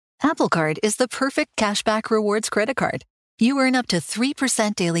Apple Card is the perfect cashback rewards credit card. You earn up to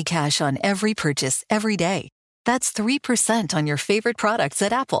 3% daily cash on every purchase every day. That's 3% on your favorite products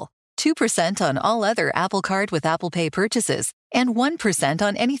at Apple, 2% on all other Apple Card with Apple Pay purchases, and 1%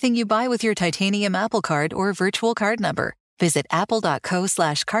 on anything you buy with your titanium Apple Card or virtual card number. Visit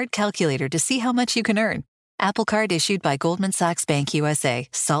apple.co/card calculator to see how much you can earn. Apple Card issued by Goldman Sachs Bank USA,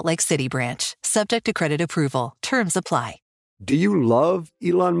 Salt Lake City branch. Subject to credit approval. Terms apply. Do you love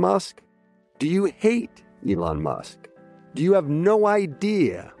Elon Musk? Do you hate Elon Musk? Do you have no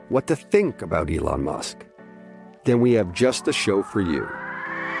idea what to think about Elon Musk? Then we have just the show for you.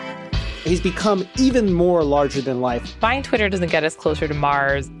 He's become even more larger than life. Buying Twitter doesn't get us closer to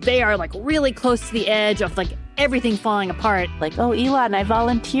Mars. They are like really close to the edge of like everything falling apart. Like, oh, Elon, I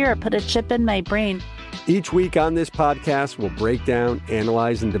volunteer. Put a chip in my brain. Each week on this podcast, we'll break down,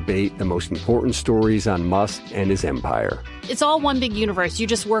 analyze, and debate the most important stories on Musk and his empire. It's all one big universe. You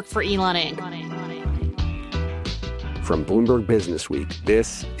just work for Elon Inc. From Bloomberg Business Week,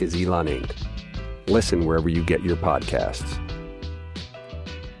 this is Elon Inc. Listen wherever you get your podcasts.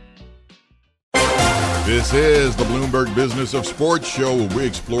 This is the Bloomberg Business of Sports show, where we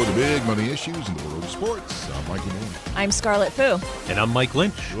explore the big money issues in the world of sports. I'm Mikey Moore. I'm Scarlett Fu. And I'm Mike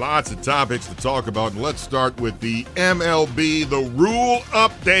Lynch. Lots of topics to talk about. Let's start with the MLB, the rule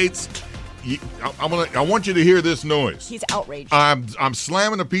updates. I want you to hear this noise. He's outraged. I'm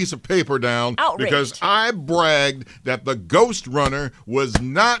slamming a piece of paper down because I bragged that the Ghost Runner was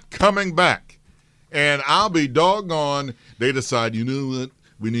not coming back. And I'll be doggone, they decide, you know what?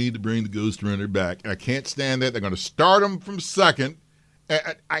 We need to bring the Ghost Runner back. I can't stand that. They're going to start him from second.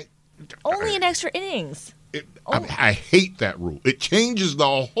 Only in extra innings. I hate that rule. It changes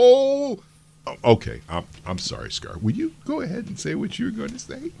the whole. Okay, I'm sorry, Scar. Will you go ahead and say what you're going to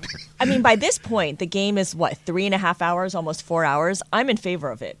say? I mean, by this point, the game is, 3.5 hours, almost 4 hours? I'm in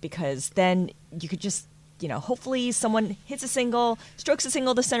favor of it because then you could just, hopefully someone hits a single, strokes a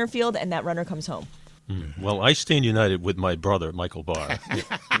single to center field, and that runner comes home. Well, I stand united with my brother, Michael Barr.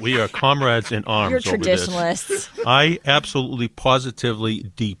 We are comrades in arms. You're traditionalists. I absolutely,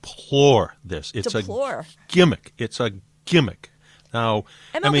 positively deplore this. It's a gimmick. It's a gimmick. Now,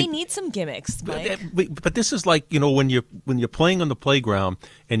 MLB needs some gimmicks, Mike. But this is like, when you're playing on the playground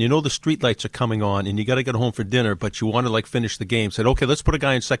and the street lights are coming on and you got to get home for dinner, but you want to finish the game. Said, okay, let's put a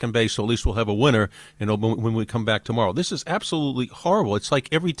guy in second base so at least we'll have a winner. When we come back tomorrow. This is absolutely horrible. It's like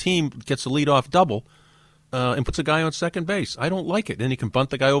every team gets a leadoff double. And puts a guy on second base. I don't like it. Then he can bunt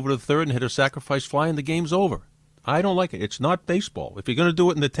the guy over to the third and hit a sacrifice fly, and the game's over. I don't like it. It's not baseball. If you're going to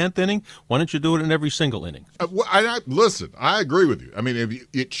do it in the 10th inning, why don't you do it in every single inning? Listen, I agree with you. I mean,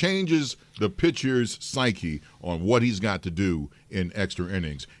 it changes the pitcher's psyche on what he's got to do in extra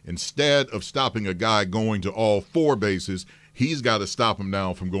innings. Instead of stopping a guy going to all 4 bases, he's got to stop him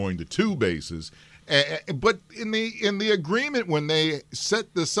now from going to 2 bases. But in the agreement, when they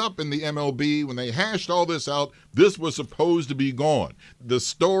set this up in the MLB, when they hashed all this out, this was supposed to be gone. The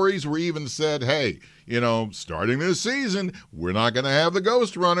stories were even said, hey, starting this season, we're not going to have the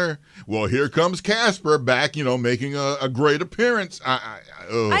Ghost Runner. Well, here comes Casper back, making a great appearance.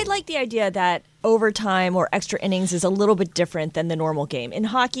 I like the idea that overtime or extra innings is a little bit different than the normal game. In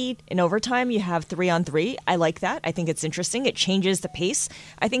hockey, in overtime, you have 3-on-3. I like that. I think it's interesting. It changes the pace.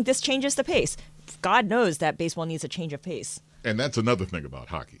 I think this changes the pace. God knows that baseball needs a change of pace. And that's another thing about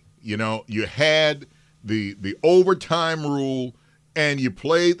hockey. You had the overtime rule, and you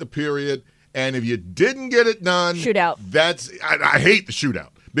played the period, and if you didn't get it done, shootout. I hate the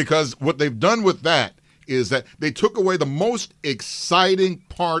shootout, because what they've done with that is that they took away the most exciting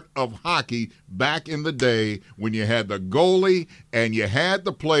part of hockey back in the day when you had the goalie and you had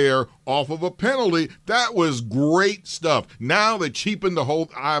the player off of a penalty. That was great stuff. Now they cheapen the whole.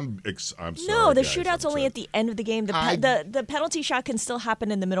 I'm sorry. No, the guys, shootout's only at the end of the game. The penalty shot can still happen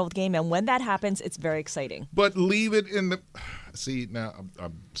in the middle of the game, and when that happens, it's very exciting. But leave it in the. See, now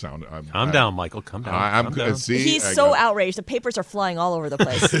I'm down, Michael. Come down. I'm down. He's so outraged. The papers are flying all over the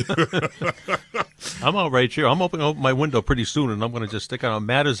place. I'm outraged here. I'm opening up my window pretty soon, and I'm going to just stick out. I'm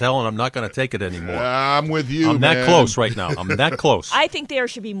mad as hell, and I'm not going to take it anymore. I'm with you, I'm that close right now. I'm that close. I think there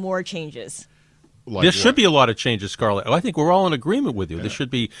should be more changes. There should be a lot of changes, Scarlett. I think we're all in agreement with you. Yeah. There should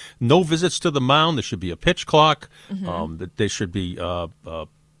be no visits to the mound. There should be a pitch clock. Mm-hmm. There should be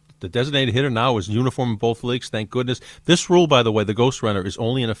the designated hitter now is uniform in both leagues. Thank goodness. This rule, by the way, the Ghost Runner, is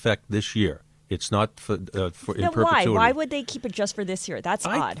only in effect this year. It's not for in perpetuity. Why? Why would they keep it just for this year? That's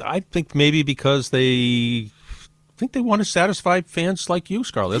odd. I think maybe because they think they want to satisfy fans like you,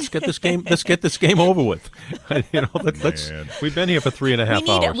 Scarlett. Let's get this game. Let's get this game over with. Let's. We've been here for 3.5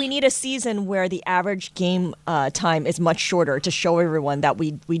 hours. We need a season where the average game time is much shorter to show everyone that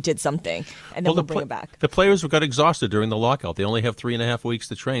we did something, and then we'll bring it back. The players got exhausted during the lockout. They only have 3.5 weeks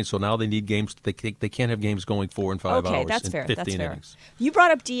to train, so now they need games. They can't have games going 4 and 5 hours. Okay, that's fair. 15 That's fair. innings. You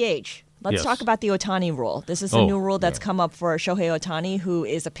brought up DH. Let's talk about the Ohtani rule. This is a new rule that's come up for Shohei Ohtani, who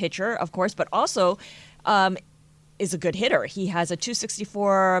is a pitcher, of course, but also is a good hitter. He has a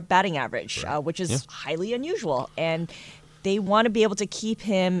 .264 batting average, which is highly unusual. And they want to be able to keep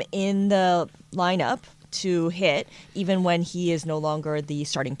him in the lineup to hit, even when he is no longer the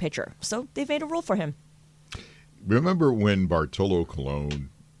starting pitcher. So they've made a rule for him. Remember when Bartolo Colon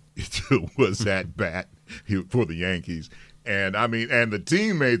was at bat for the Yankees? And and the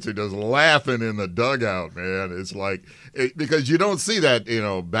teammates are just laughing in the dugout, man. It's like because you don't see that,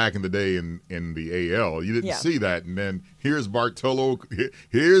 back in the day in the AL. You didn't see that. And then here's Bartolo.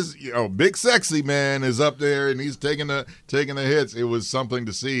 Here's Big Sexy Man is up there and he's taking the hits. It was something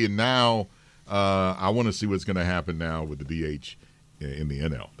to see. And now I want to see what's going to happen now with the DH in the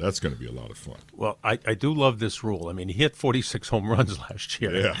NL. That's going to be a lot of fun. Well, I do love this rule. I mean, he hit 46 home runs last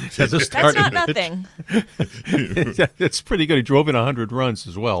year. Yeah. That's not nothing. It's pretty good. He drove in 100 runs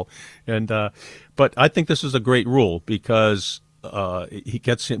as well. And but I think this is a great rule because he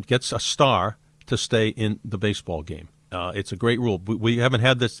gets a star to stay in the baseball game. It's a great rule. We haven't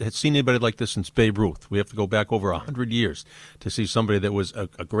seen anybody like this since Babe Ruth. We have to go back over 100 years to see somebody that was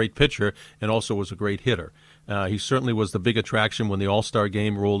a great pitcher and also was a great hitter. He certainly was the big attraction when the All-Star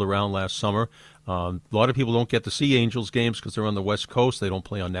game rolled around last summer. A lot of people don't get to see Angels games because they're on the West Coast. They don't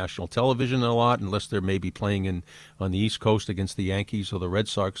play on national television a lot unless they're maybe playing on the East Coast against the Yankees or the Red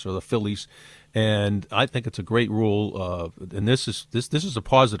Sox or the Phillies. And I think it's a great rule, and this is a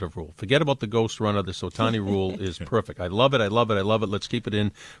positive rule. Forget about the ghost runner. This Ohtani rule is perfect. I love it. I love it. I love it. Let's keep it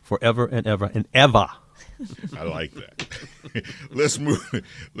in forever and ever and ever. I like that. Let's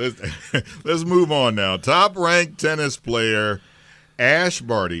move on now. Top-ranked tennis player Ash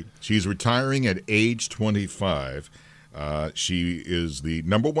Barty. She's retiring at age 25. She is the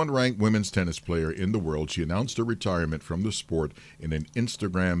number 1 ranked women's tennis player in the world. She announced her retirement from the sport in an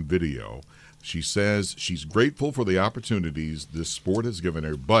Instagram video. She says she's grateful for the opportunities this sport has given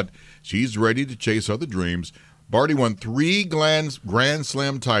her, but she's ready to chase other dreams. Barty won 3 Grand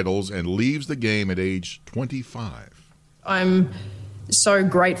Slam titles and leaves the game at age 25. I'm so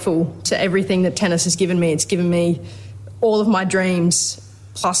grateful to everything that tennis has given me. It's given me all of my dreams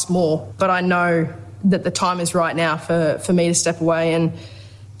plus more, but I know that the time is right now for me to step away and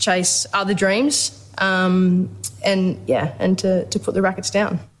chase other dreams and to put the rackets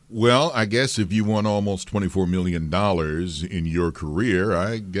down. Well, I guess if you won almost $24 million in your career,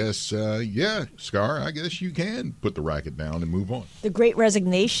 I guess, Scar, I guess you can put the racket down and move on. The Great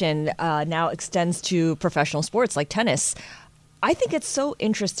Resignation now extends to professional sports like tennis. I think it's so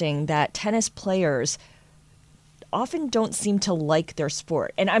interesting that tennis players often don't seem to like their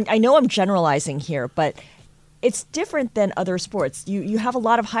sport. And I know I'm generalizing here, but it's different than other sports. You have a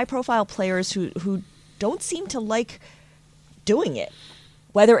lot of high-profile players who don't seem to like doing it.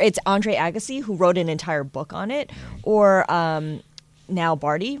 Whether it's Andre Agassi, who wrote an entire book on it, or now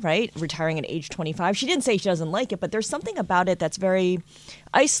Barty, right, retiring at age 25. She didn't say she doesn't like it, but there's something about it that's very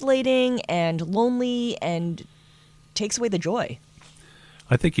isolating and lonely and takes away the joy.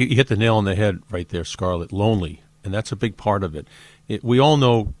 I think you hit the nail on the head right there, Scarlett. Lonely, and that's a big part of it. We all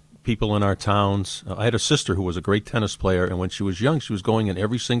know people in our towns. I had a sister who was a great tennis player, and when she was young, she was going in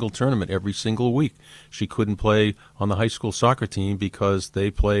every single tournament every single week. She couldn't play on the high school soccer team because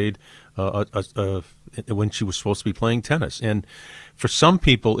they played when she was supposed to be playing tennis. And for some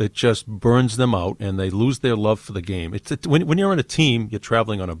people, it just burns them out, and they lose their love for the game. When you're on a team, you're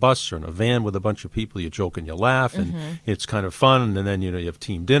traveling on a bus or in a van with a bunch of people. You joke and you laugh, and it's kind of fun. And then you have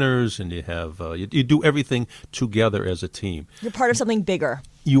team dinners, and you have you do everything together as a team. You're part of something bigger.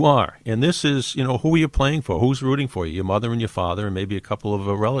 You are. And this is, who are you playing for? Who's rooting for you? Your mother and your father and maybe a couple of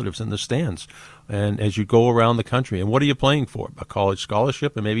relatives in the stands. And as you go around the country, and what are you playing for? A college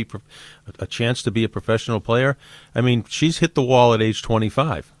scholarship and maybe a chance to be a professional player? I mean, she's hit the wall at age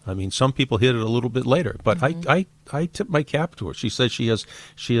 25. I mean, some people hit it a little bit later. But I tip my cap to her. She says she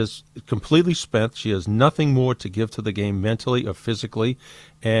is completely spent. She has nothing more to give to the game mentally or physically.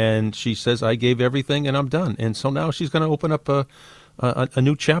 And she says, I gave everything and I'm done. And so now she's going to open up a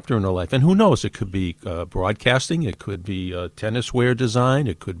new chapter in her life. And who knows? It could be broadcasting. It could be tennis wear design.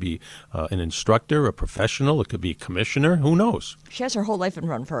 It could be an instructor, a professional. It could be a commissioner. Who knows? She has her whole life in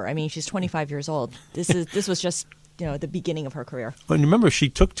run for her. I mean, she's 25 years old. This was just the beginning of her career. And remember, she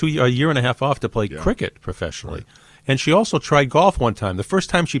took a year and a half off to play cricket professionally. Right. And she also tried golf one time. The first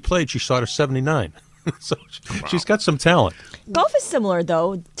time she played, she shot a 79. So she's got some talent. Golf is similar,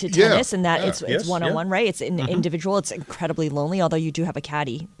 though, to tennis in that it's one-on-one, right? It's an individual. It's incredibly lonely, although you do have a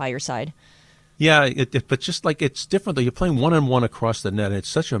caddy by your side. Yeah, but just like it's different though. You're playing one-on-one across the net, and it's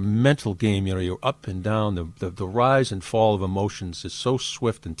such a mental game. You know, you're up and down. The rise and fall of emotions is so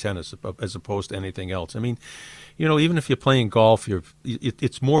swift in tennis as opposed to anything else. I mean, you know, even if you're playing golf,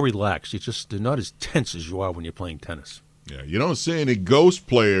 it's more relaxed. You're not as tense as you are when you're playing tennis. Yeah, you don't see any ghost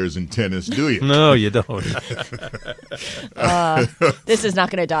players in tennis, do you? No, you don't. This is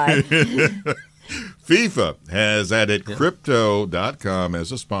not going to die. FIFA has added Crypto.com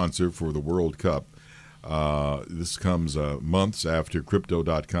as a sponsor for the World Cup. This comes months after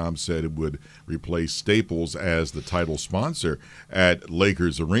Crypto.com said it would replace Staples as the title sponsor at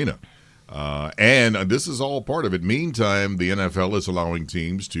Lakers Arena. And this is all part of it. Meantime, the NFL is allowing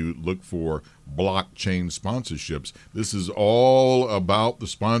teams to look for blockchain sponsorships. This is all about the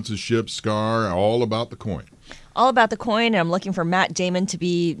sponsorship, Scar, all about the coin. All about the coin, and I'm looking for Matt Damon's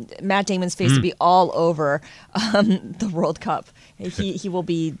face to be all over the World Cup. He will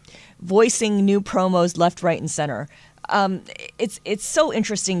be voicing new promos left, right, and center. It's so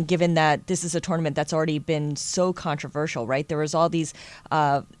interesting given that this is a tournament that's already been so controversial, right? There was all these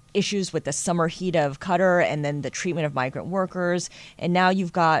issues with the summer heat of Qatar and then the treatment of migrant workers. And now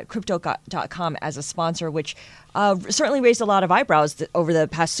you've got Crypto.com as a sponsor, which certainly raised a lot of eyebrows over the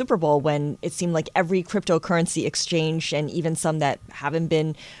past Super Bowl when it seemed like every cryptocurrency exchange and even some that haven't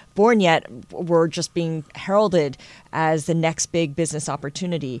been born yet were just being heralded as the next big business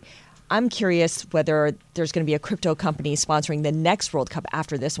opportunity. I'm curious whether there's going to be a crypto company sponsoring the next World Cup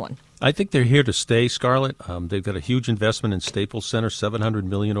after this one. I think they're here to stay, Scarlett. They've got a huge investment in Staples Center, $700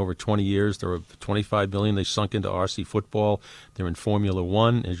 million over 20 years. There are $25 million they sunk into RC football. They're in Formula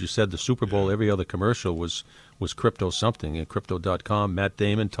One. As you said, the Super Bowl, every other commercial was crypto something. And Crypto.com, Matt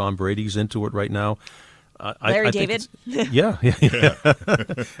Damon, Tom Brady's into it right now. Larry David? Yeah.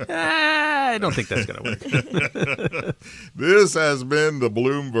 I don't think that's going to work. This has been the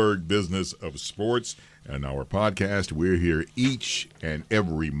Bloomberg Business of Sports and our podcast. We're here each and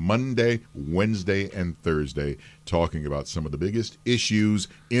every Monday, Wednesday, and Thursday talking about some of the biggest issues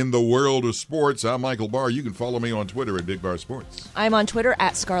in the world of sports. I'm Michael Barr. You can follow me on Twitter at Big Bar Sports. I'm on Twitter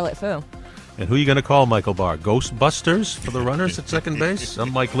at Scarlet Fu. And who are you going to call, Michael Barr? Ghostbusters for the runners at second base?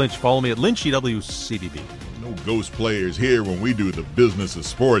 I'm Mike Lynch. Follow me at LynchEWCDB. No ghost players here when we do the business of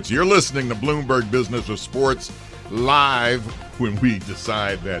sports. You're listening to Bloomberg Business of Sports live when we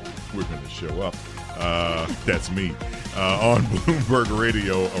decide that we're going to show up. That's me on Bloomberg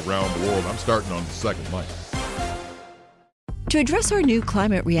Radio around the world. I'm starting on the second mic. To address our new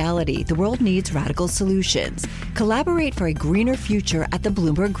climate reality, the world needs radical solutions. Collaborate for a greener future at the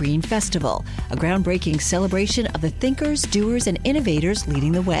Bloomberg Green Festival, a groundbreaking celebration of the thinkers, doers, and innovators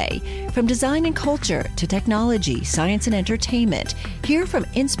leading the way. From design and culture to technology, science, and entertainment, hear from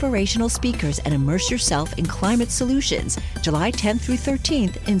inspirational speakers and immerse yourself in climate solutions. July 10th through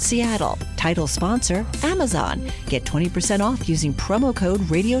 13th in Seattle. Title sponsor, Amazon. Get 20% off using promo code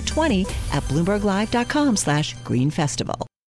RADIO20 at BloombergLive.com/Green Festival.